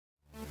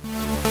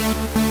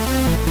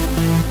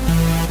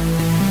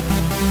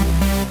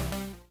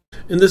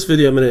In this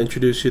video, I'm going to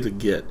introduce you to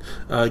Git.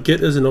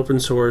 Git is an open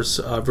source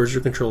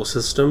version control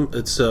system.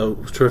 It's a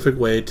terrific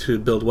way to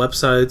build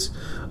websites,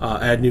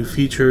 add new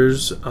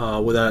features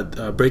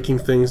without breaking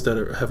things that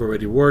have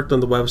already worked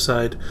on the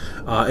website,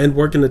 and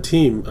work in a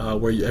team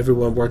where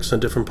everyone works on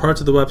different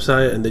parts of the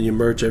website, and then you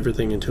merge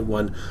everything into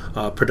one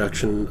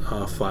production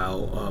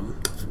file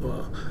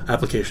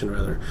application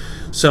rather.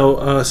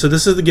 So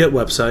this is the Git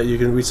website. You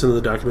can read some of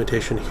the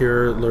documentation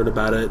here, learn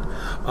about it.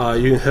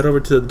 You can head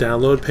over to the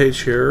download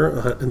page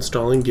here,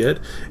 installing Git,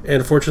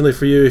 and fortunately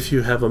for you, if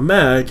you have a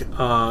Mac,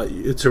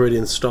 it's already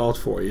installed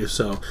for you.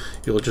 So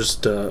you'll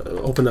just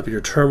open up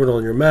your terminal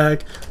on your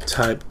Mac,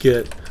 type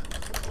Git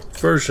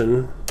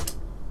version,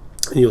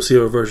 and you'll see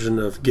what version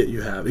of Git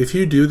you have. If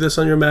you do this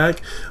on your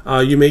Mac,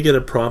 you may get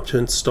a prompt to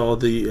install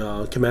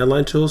the command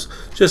line tools.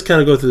 Just kind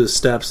of go through the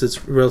steps.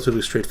 It's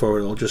relatively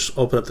straightforward. It'll just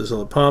open up this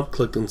little prompt,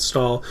 click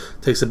install.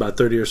 It takes about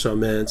 30 or so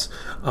minutes,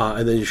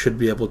 and then you should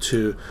be able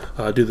to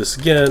do this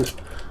again, --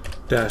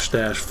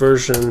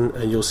 version,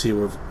 and you'll see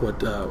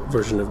what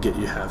version of Git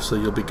you have, so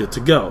you'll be good to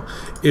go.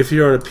 If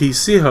you're on a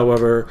PC,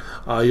 however,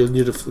 you'll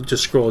need to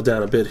just scroll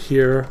down a bit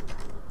here,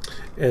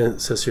 and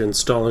it says you're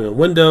installing on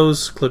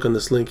Windows. Click on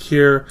this link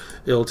here.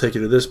 It'll take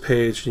you to this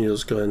page, and you'll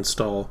just go ahead and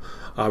install,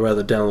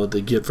 rather download the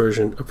Git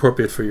version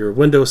appropriate for your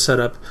Windows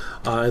setup,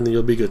 and then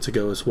you'll be good to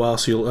go as well.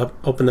 So you'll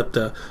open up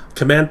the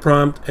command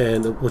prompt,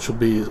 and which will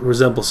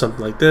resemble something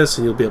like this,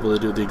 and you'll be able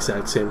to do the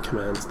exact same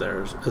commands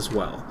there as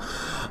well.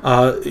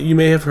 You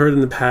may have heard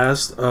in the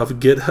past of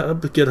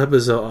GitHub. GitHub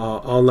is an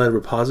online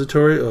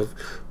repository of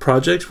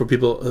projects where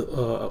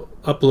people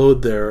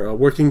upload their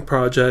working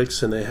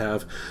projects, and they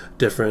have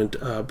different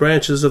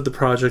branches of the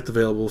project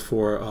available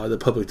for the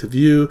public to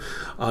view.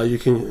 You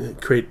can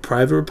create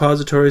private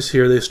repositories.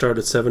 Here they start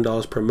at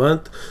 $7 per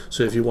month.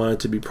 So if you want it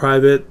to be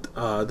private,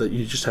 that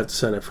you just have to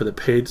sign up for the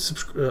paid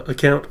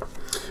account.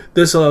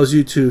 This allows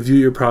you to view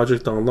your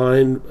project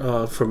online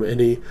from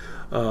any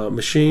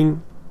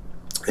machine,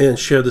 and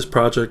share this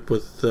project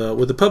with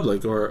the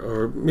public,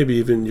 or maybe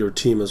even your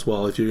team as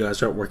well if you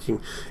guys aren't working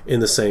in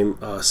the same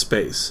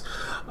space.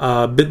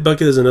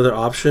 Bitbucket is another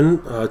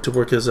option to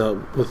work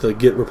with a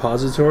Git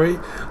repository.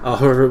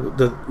 However,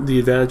 the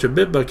advantage of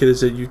Bitbucket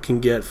is that you can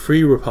get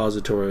free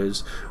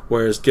repositories,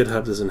 whereas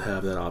GitHub doesn't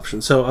have that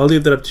option. So I'll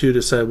leave that up to you to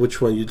decide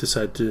which one you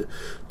decide to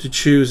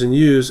choose and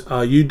use.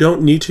 You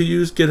don't need to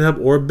use GitHub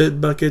or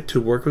Bitbucket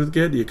to work with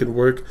Git. You can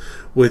work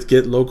with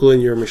Git locally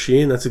in your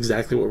machine. That's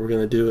exactly what we're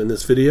going to do in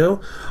this video.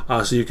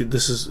 So you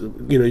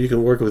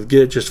can work with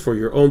Git just for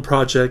your own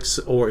projects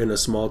or in a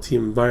small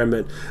team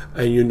environment,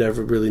 and you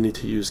never really need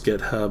to use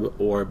GitHub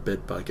or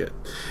Bitbucket.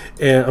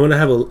 And I'm going to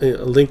have a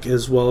link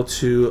as well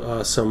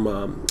to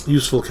some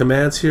useful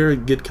commands here,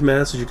 Git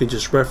commands that you can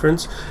just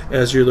reference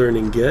as you're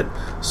learning Git.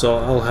 So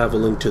I'll have a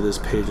link to this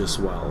page as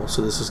well.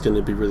 So this is going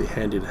to be really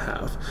handy to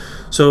have.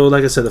 So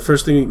like I said, the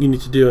first thing you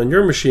need to do on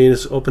your machine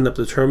is open up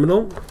the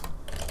terminal.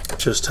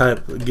 Just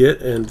type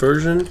Git and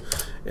version,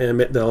 and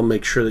that'll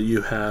make sure that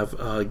you have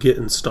Git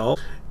installed.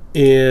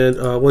 And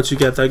once you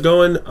get that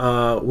going,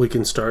 we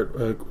can start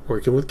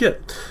working with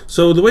Git.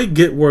 So the way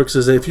Git works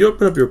is that if you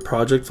open up your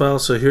project file,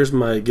 so here's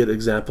my Git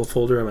example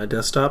folder on my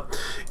desktop,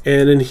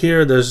 and in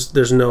here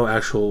there's no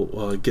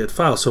actual Git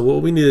file. So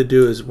what we need to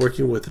do is,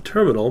 working with the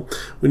terminal,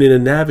 we need to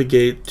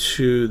navigate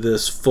to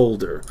this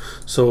folder.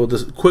 So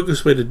the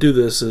quickest way to do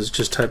this is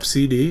just type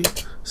CD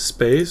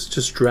space,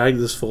 just drag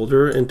this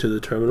folder into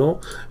the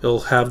terminal. It'll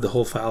have the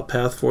whole file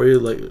path for you,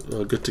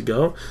 like good to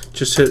go.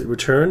 Just hit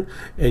return,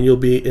 and you'll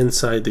be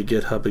inside the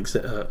GitHub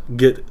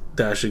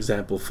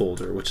Git-example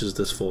folder, which is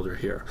this folder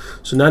here.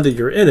 So now that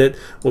you're in it,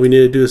 what we need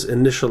to do is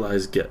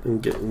initialize Git.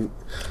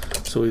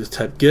 So we just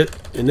type Git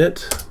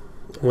init.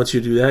 Once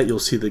you do that, you'll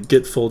see the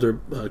Git folder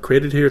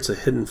created here. It's a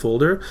hidden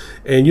folder,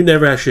 and you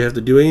never actually have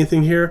to do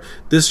anything here.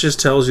 This just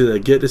tells you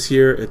that Git is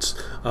here. It's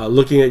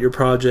looking at your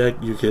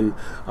project. You can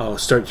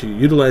start to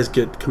utilize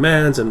Git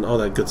commands and all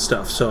that good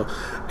stuff. So,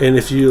 and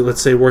if you,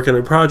 let's say, work on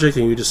a project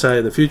and you decide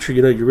in the future,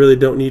 you really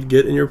don't need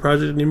Git in your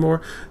project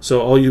anymore,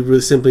 so all you really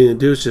simply need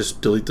to do is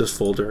just delete this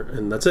folder,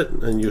 and that's it,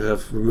 and you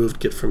have removed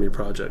Git from your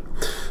project.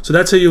 So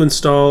that's how you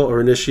install or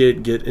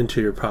initiate Git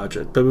into your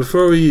project. But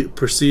before we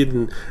proceed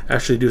and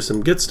actually do some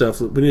Git stuff,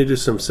 we need to do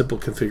some simple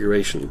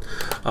configuration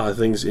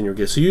things in your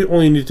Git. So you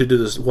only need to do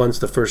this once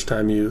the first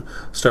time you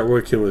start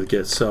working with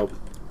Git. So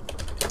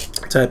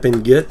type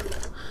in Git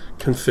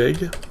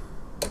Config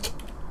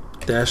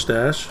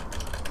 --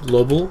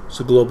 global,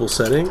 so global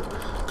setting,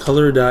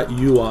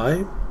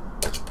 color.ui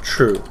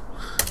true,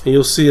 and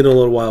you'll see in a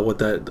little while what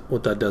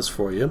that does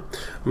for you.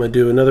 I'm going to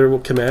do another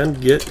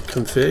command, Git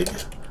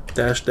Config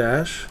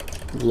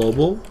 --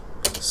 global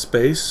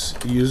space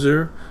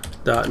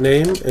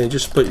user.name, and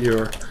just put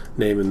your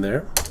name in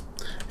there,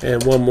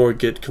 and one more,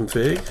 Git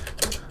Config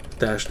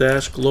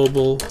 --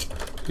 global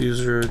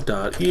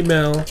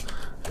user.email,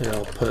 and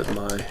I'll put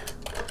my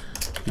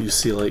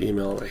UCLA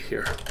email right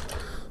here.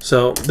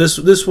 So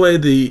this way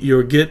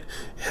your Git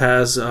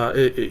has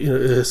it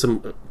has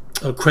some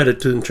a credit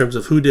to in terms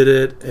of who did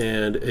it,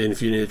 and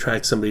if you need to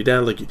track somebody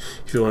down, like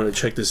if you want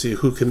to check to see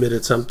who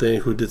committed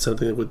something, who did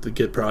something with the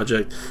Git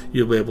project,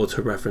 you'll be able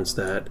to reference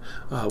that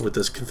with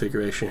this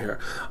configuration here.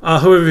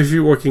 However, if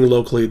you're working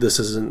locally, this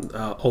isn't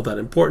all that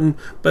important,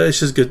 but it's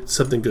just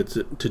something good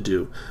to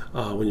do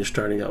when you're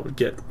starting out with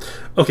Git.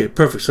 Okay,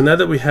 perfect. So now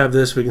that we have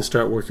this, we can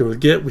start working with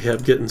Git. We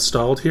have Git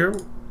installed here.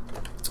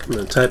 I'm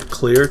going to type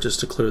clear just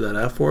to clear that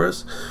out for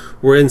us.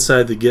 We're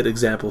inside the Git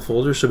example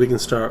folder, so we can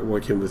start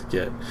working with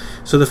Git.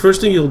 So the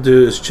first thing you'll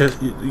do is check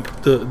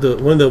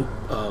one of the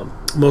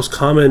most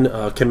common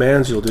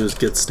commands you'll do is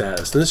git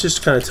status, and this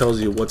just kind of tells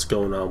you what's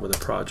going on with the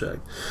project.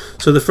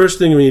 So the first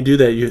thing when you do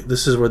that,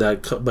 this is where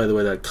that, by the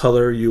way, that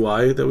color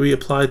UI that we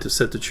applied to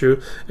set to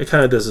true, it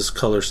kind of does this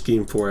color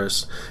scheme for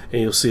us,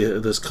 and you'll see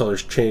this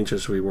colors change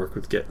as we work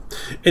with Git.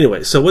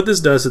 Anyway, so what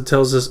this does, it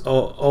tells us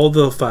all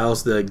the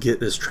files that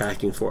Git is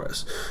tracking for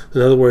us.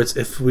 In other words,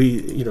 if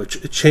we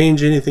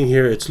change anything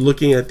here, it's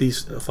looking at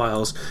these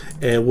files,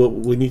 and what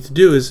we need to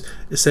do is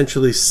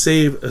essentially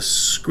save a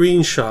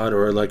screenshot,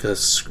 or like a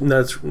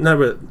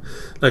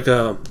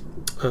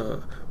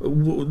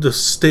the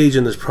stage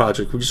in this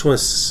project. We just want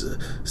to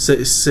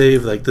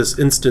save like this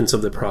instance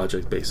of the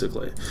project,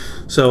 basically.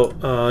 So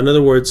in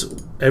other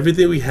words,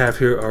 everything we have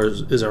here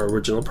is our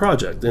original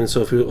project. And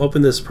so if we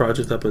open this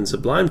project up in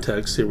Sublime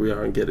Text, here we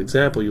are in Git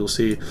example, you'll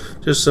see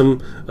just some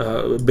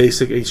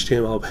basic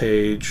HTML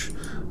page,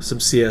 some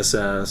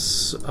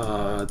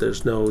CSS,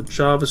 there's no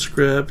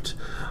JavaScript,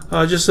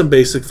 just some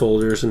basic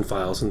folders and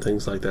files and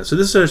things like that. So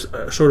this is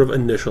our sort of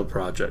initial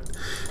project.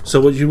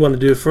 So what you want to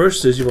do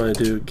first is you want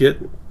to do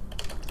git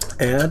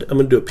add. I'm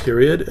going to do a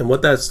period, and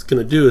what that's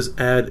going to do is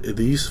add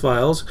these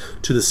files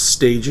to the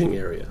staging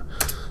area.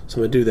 So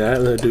I'm going to do that.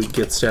 I'm going to do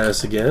git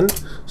status again.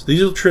 So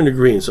these will turn to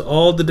green. So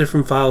all the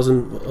different files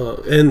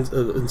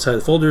inside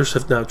the folders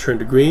have now turned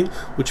to green,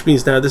 which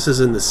means now this is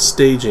in the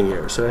staging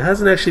area. So it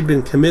hasn't actually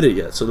been committed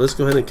yet. So let's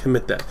go ahead and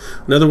commit that.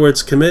 In other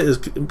words,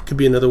 commit could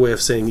be another way of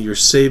saying you're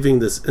saving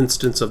this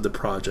instance of the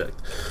project.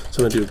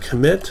 So I'm going to do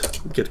commit,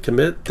 git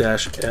commit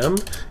 -m,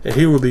 and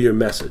here will be your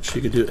message.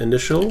 You could do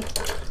initial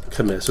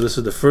commit. So this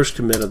is the first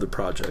commit of the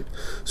project.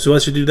 So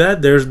once you do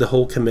that, there's the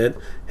whole commit.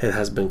 It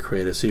has been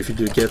created. So if you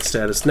do git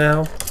status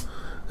now,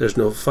 there's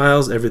no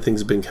files,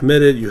 everything's been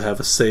committed, you have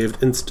a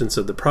saved instance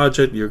of the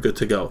project, you're good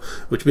to go,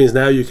 which means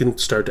now you can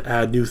start to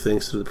add new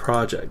things to the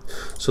project.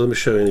 So let me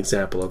show you an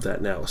example of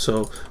that now.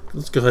 So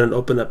let's go ahead and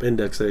open up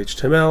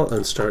index.html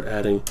and start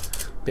adding,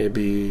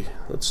 maybe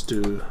let's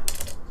do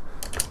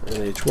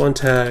an h1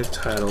 tag,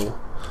 title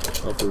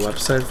of the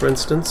website, for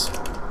instance.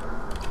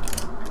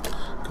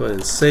 Go ahead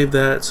and save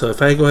that. So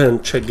if I go ahead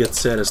and check git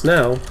status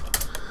now,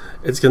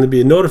 it's going to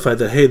be notified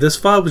that, hey, this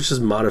file was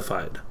just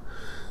modified.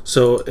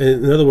 So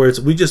in other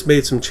words, we just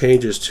made some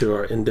changes to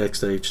our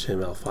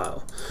index.html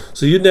file.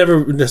 So you'd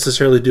never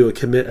necessarily do a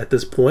commit at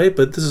this point,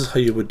 but this is how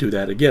you would do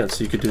that again.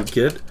 So you could do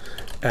git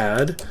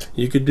add,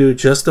 you could do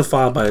just the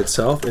file by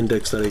itself,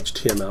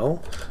 index.html,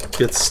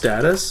 git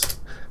status.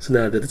 So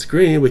now that it's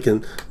green, we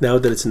can, now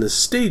that it's in the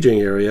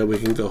staging area, we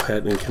can go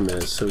ahead and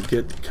commit. So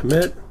git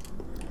commit.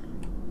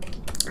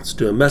 Let's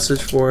do a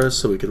message for us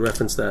so we could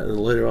reference that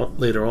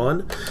later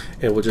on,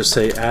 and we'll just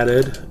say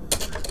added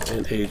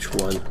an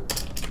h1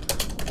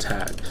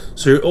 tag.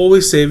 So you're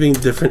always saving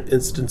different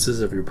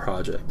instances of your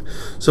project.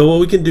 So what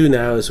we can do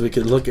now is we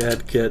can look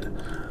at git,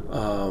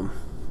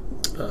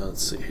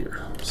 let's see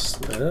here,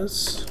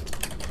 status.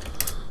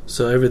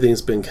 So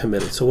everything's been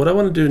committed. So what I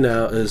want to do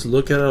now is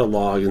look at our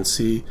log and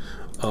see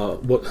how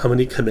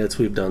many commits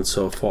we've done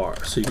so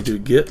far. So you can do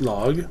git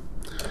log,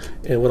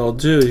 and what I'll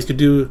do, you could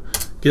do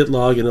git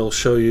log and it'll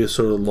show you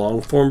sort of a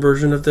long form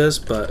version of this,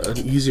 but an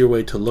easier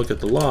way to look at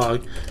the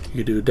log,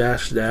 you do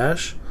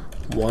 --1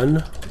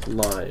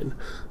 line.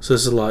 So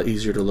this is a lot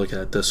easier to look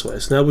at this way.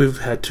 So now we've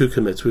had two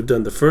commits. We've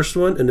done the first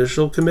one,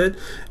 initial commit,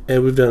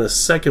 and we've done a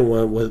second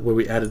one where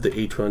we added the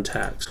h1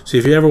 tags. So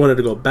if you ever wanted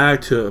to go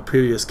back to a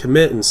previous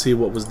commit and see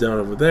what was done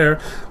over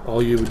there,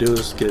 all you would do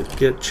is git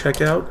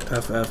checkout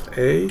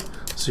FFA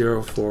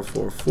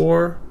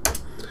 0444,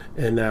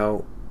 and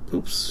now,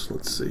 oops,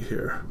 let's see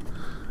here.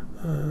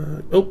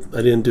 Oh,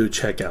 I didn't do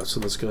checkout, so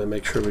let's go ahead and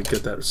make sure we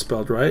get that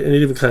spelled right. And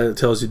it even kind of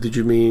tells you, did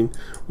you mean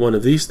one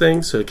of these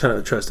things? So it kind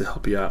of tries to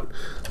help you out.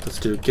 Let's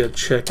do git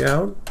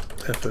checkout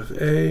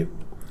FFA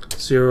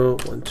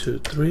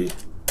 0123.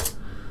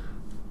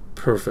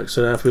 Perfect.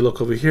 So now if we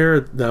look over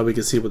here, now we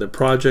can see what the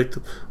project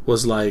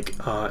was like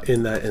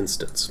in that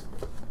instance.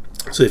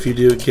 So if you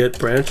do git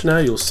branch now,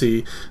 you'll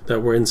see that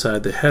we're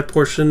inside the head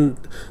portion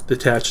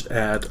detached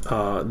at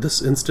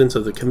this instance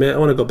of the commit. I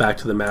want to go back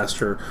to the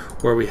master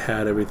where we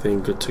had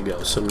everything good to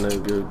go. So I'm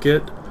going to go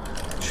git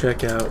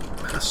checkout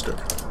master.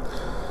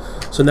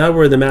 So now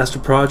we're in the master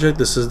project.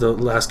 This is the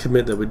last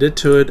commit that we did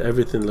to it.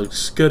 Everything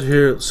looks good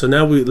here. So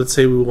now let's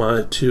say we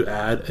wanted to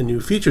add a new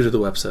feature to the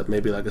website,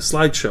 maybe like a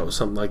slideshow,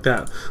 something like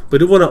that.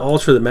 But we want to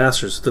alter the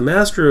master. So the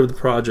master of the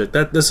project,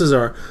 this is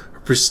our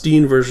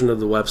pristine version of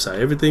the website.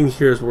 Everything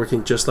here is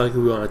working just like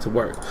we want it to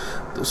work.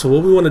 So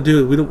what we want to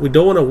do, we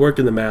don't want to work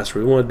in the master.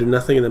 We want to do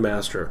nothing in the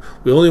master.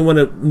 We only want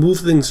to move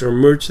things or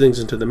merge things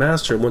into the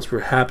master once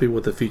we're happy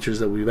with the features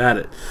that we've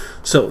added.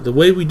 So the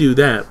way we do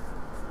that,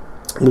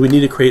 we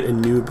need to create a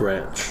new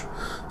branch.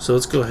 So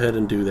let's go ahead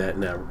and do that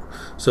now.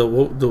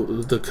 So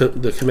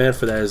the command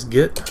for that is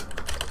git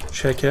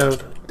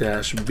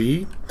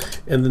checkout-b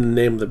and then the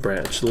name of the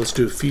branch. So let's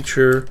do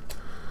feature,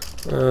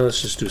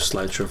 let's just do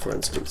slideshow for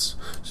instance.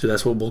 So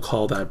that's what we'll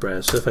call that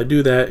branch. So if I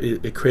do that,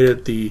 it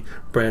created the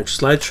branch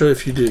slideshow.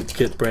 If you do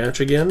git branch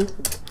again,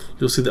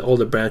 you'll see that all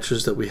the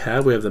branches that we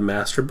have the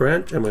master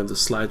branch and we have the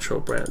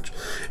slideshow branch.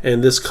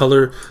 And this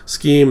color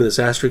scheme and this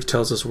asterisk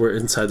tells us we're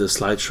inside the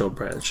slideshow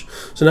branch.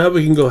 So now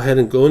we can go ahead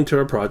and go into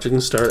our project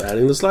and start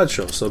adding the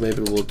slideshow. So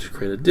maybe we'll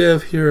create a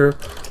div here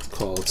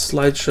called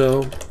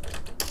slideshow.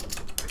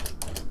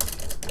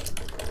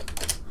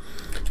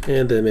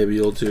 And then maybe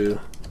you'll do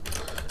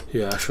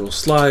your actual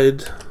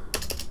slide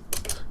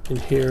in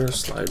here,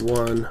 slide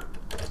 1,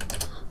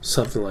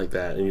 something like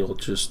that, and you'll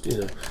just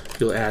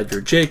you'll add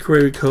your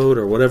jQuery code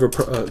or whatever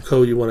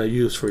code you want to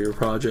use for your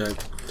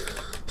project.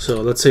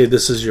 So let's say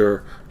this is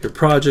your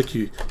project.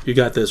 You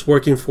got this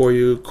working for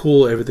you.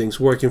 Cool,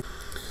 everything's working.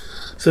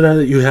 So now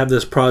that you have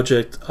this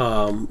project,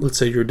 let's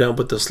say you're done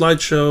with the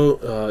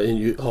slideshow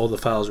and all the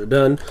files are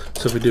done.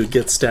 So if we do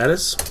git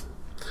status,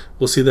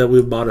 we'll see that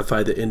we've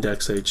modified the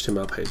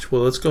index.html page.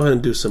 Well, let's go ahead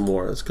and do some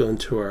more. Let's go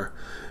into our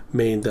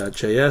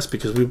main.js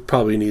because we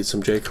probably need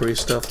some jQuery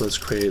stuff. Let's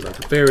create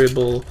like a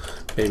variable.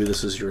 Maybe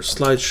this is your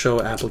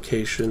slideshow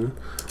application,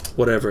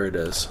 whatever it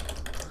is.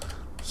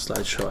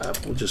 Slideshow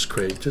app. We'll just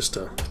create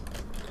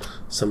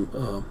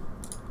some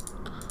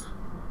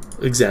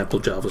example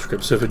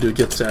JavaScript. So if we do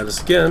git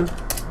status again,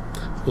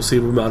 we'll see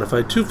we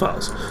modified 2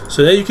 files.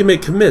 So now you can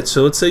make commits.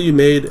 So let's say you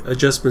made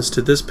adjustments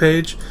to this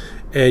page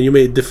and you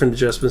made different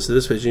adjustments to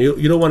this page, and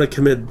you don't want to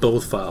commit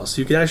both files. So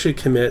you can actually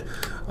commit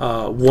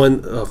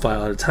one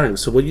file at a time.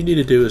 So what you need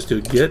to do is do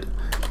git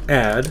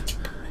add,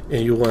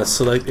 and you want to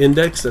select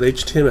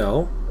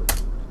index.html,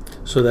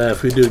 so that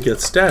if we do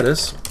git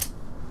status,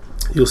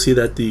 you'll see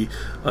that the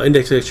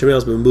index.html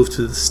has been moved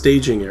to the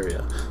staging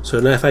area. So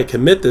now if I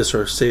commit this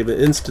or save an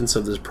instance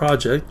of this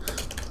project,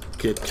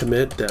 git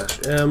commit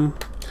 -m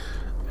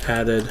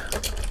added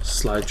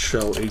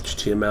slideshow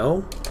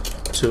HTML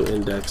to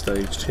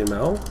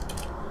index.html.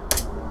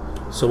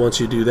 So once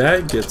you do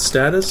that, git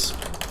status,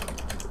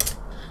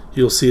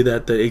 you'll see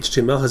that the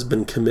HTML has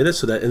been committed,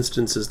 so that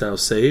instance is now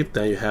saved.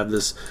 Now you have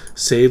this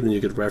saved and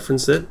you could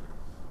reference it.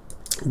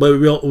 But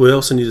we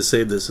also need to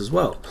save this as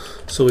well.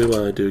 So we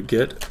want to do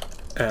git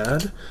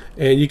add,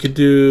 and you could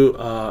do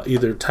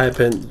either type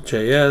in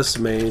JS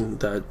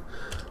main.js,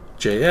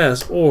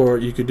 or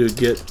you could do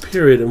git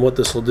period, and what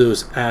this will do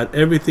is add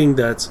everything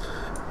that's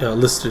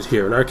listed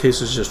here. In our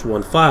case, it's just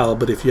one file,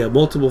 but if you have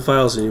multiple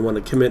files and you want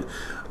to commit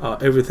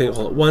everything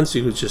all at once,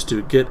 you could just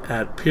do git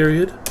add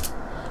period,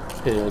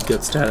 and you'll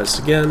get status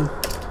again,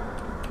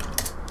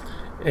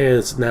 and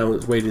it's now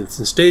waiting in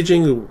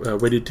staging,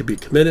 ready to be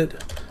committed.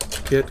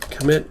 Git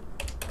commit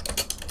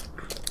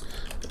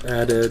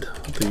added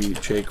the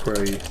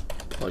jQuery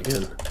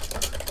plugin,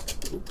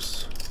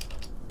 oops,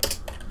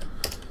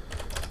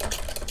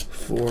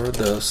 for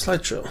the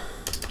slideshow,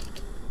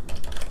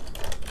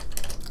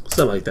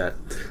 something like that.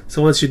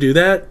 So once you do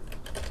that,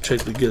 check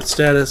the git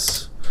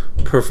status.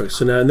 Perfect.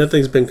 So now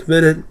nothing's been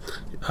committed.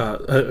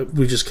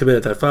 We just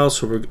committed that file,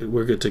 so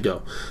we're good to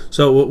go.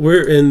 So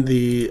we're in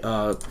the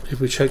if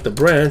we check the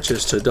branch,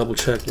 just to double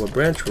check what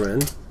branch we're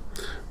in,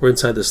 we're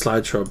inside the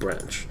slideshow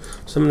branch.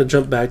 So I'm going to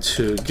jump back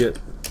to git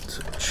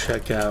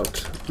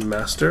checkout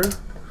master.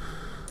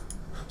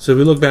 So if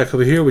we look back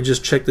over here, we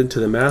just checked into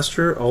the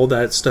master. All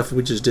that stuff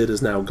we just did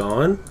is now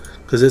gone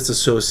because it's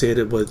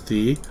associated with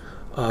the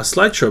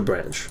slideshow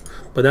branch.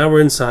 But now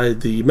we're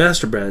inside the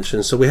master branch,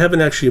 and so we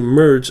haven't actually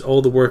merged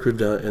all the work we've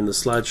done in the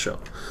slideshow.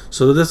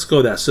 So let's go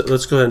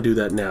ahead and do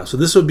that now. So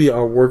this will be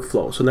our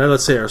workflow. So now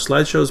let's say our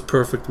slideshow is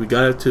perfect. We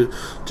got it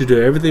to do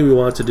everything we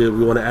want to do.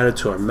 We want to add it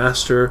to our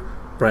master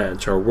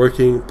branch, our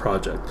working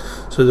project.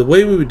 So the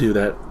way we would do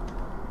that,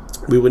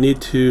 we would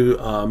need to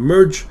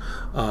merge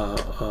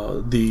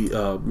the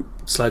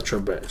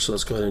slideshow branch. So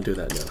let's go ahead and do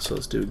that now. So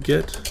let's do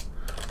git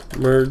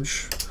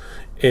merge,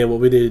 and what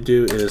we need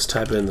to do is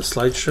type in the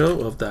slideshow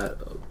of that,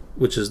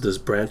 which is this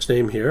branch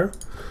name here,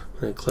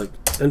 and click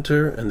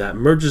enter, and that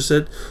merges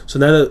it. So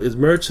now that it's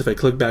merged, if I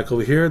click back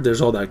over here, there's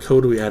all that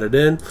code we added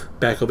in.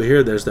 Back over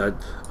here, there's that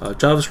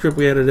JavaScript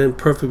we added in.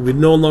 Perfect. We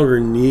no longer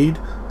need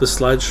the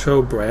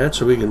slideshow branch,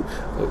 so we can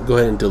go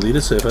ahead and delete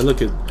it. So if I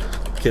look at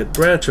git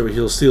branch over here,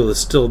 you'll see it's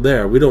still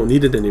there. We don't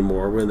need it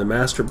anymore. We're in the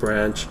master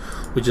branch.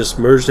 We just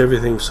merged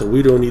everything, so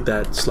we don't need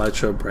that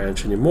slideshow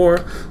branch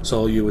anymore. So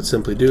all you would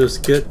simply do is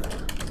git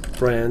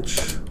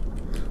branch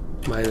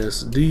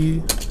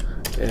 -d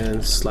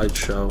and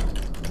slideshow.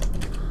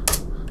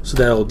 So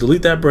that will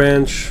delete that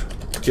branch,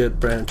 git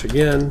branch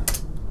again,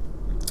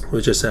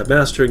 We just have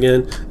master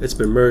again, it's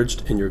been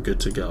merged, and you're good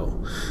to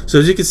go. So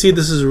as you can see,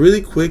 this is a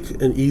really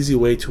quick and easy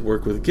way to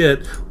work with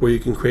Git, where you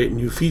can create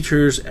new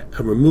features,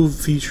 remove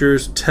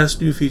features,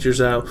 test new features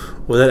out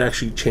without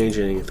actually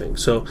changing anything.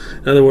 So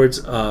in other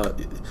words,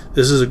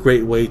 this is a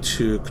great way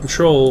to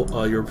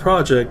control your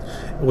project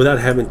without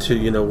having to,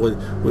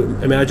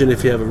 imagine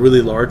if you have a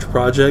really large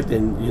project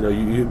and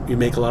you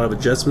make a lot of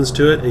adjustments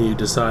to it, and you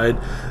decide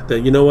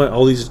that,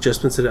 all these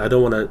adjustments that I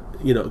don't want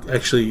to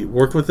actually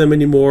work with them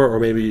anymore, or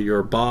maybe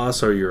your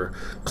boss or your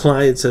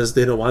client says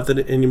they don't want that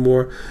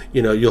anymore.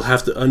 You'll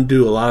have to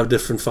undo a lot of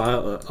different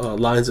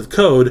lines of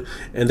code,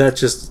 and that's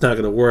just not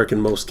going to work in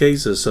most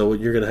cases. So what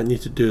you're going to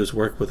need to do is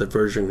work with a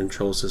version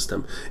control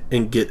system,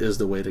 and Git is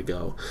the way to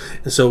go.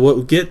 And so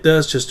what Git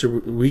does, just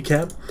to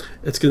recap,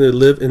 it's going to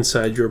live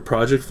inside your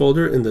project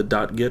folder in the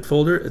 .git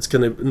folder. It's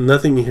going to,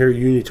 nothing here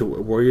you need to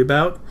worry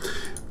about.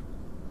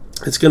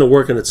 It's going to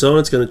work on its own.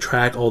 It's going to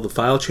track all the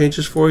file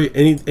changes for you.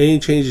 Any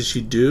changes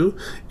you do,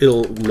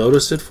 it'll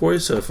notice it for you.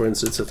 So for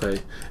instance, if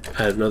I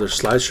add another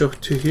slideshow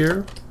to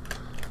here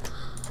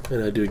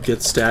and I do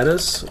git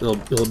status,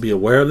 it'll be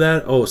aware of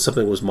that. Oh,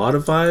 something was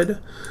modified.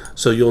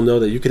 So you'll know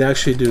that you can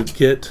actually do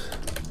git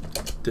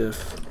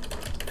diff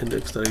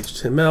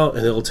index.html,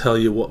 and it'll tell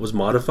you what was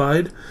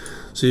modified.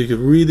 So you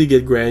can really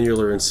get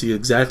granular and see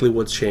exactly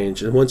what's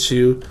changed. And once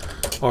you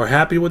are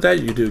happy with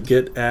that, you do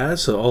git add.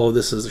 So all of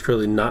this is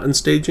currently not in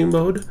staging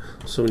mode.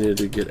 So we need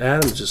to do git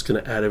add. I'm just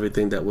going to add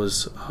everything that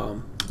was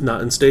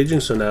not in staging.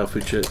 So now if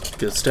we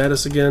get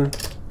status again,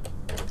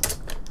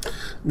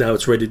 now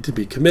it's ready to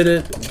be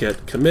committed.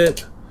 Get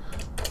commit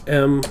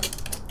m,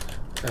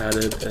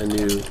 added a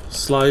new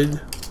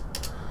slide,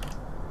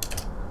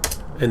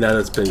 and now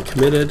it's been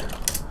committed.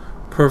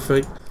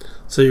 Perfect.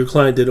 So your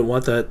client didn't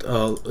want that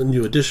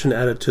new addition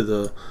added to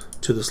the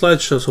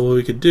slideshow. So what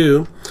we could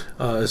do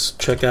is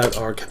check out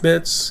our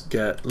commits,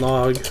 get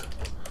log,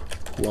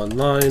 one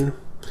line,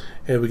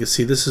 and we can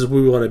see this is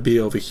where we want to be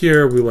over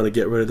here. We want to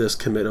get rid of this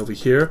commit over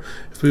here.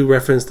 If we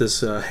reference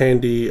this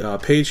handy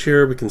page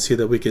here, we can see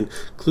that we can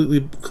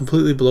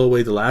completely blow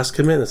away the last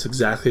commit. That's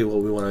exactly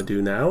what we want to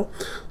do now.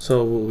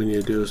 So what we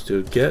need to do is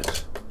do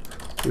get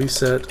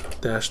reset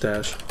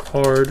 --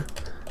 hard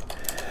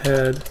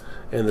head,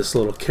 and this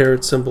little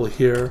caret symbol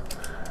here,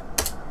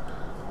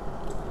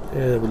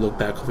 and we look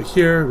back over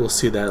here, we'll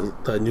see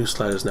that the new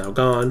slide is now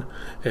gone,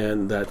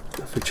 and that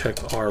if we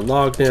check our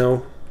log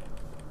now,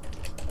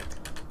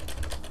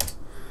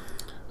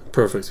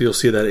 perfect. So you'll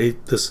see that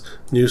this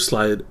new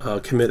slide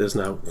commit is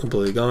now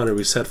completely gone and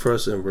reset for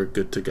us, and we're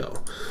good to go.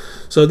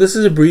 So this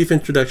is a brief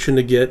introduction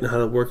to Git and how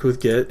to work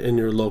with Git in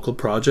your local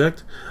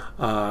project.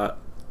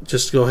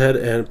 Just go ahead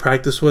and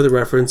practice with it.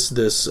 Reference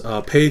this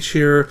page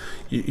here.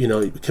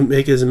 You can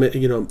make as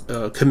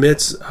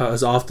commits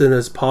as often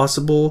as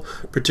possible,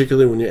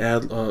 particularly when you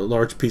add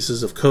large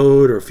pieces of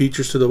code or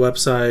features to the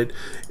website.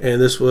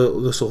 And this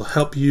will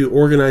help you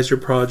organize your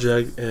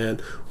project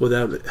and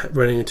without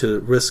running into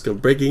risk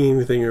of breaking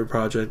anything in your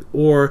project.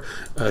 Or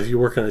if you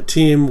work on a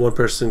team, one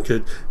person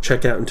could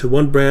check out into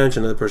one branch,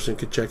 another person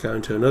could check out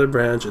into another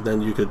branch, and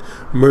then you could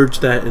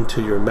merge that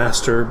into your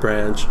master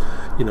branch.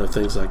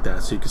 Things like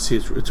that. So you can see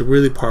it's a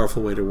really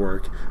powerful way to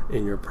work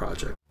in your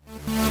project.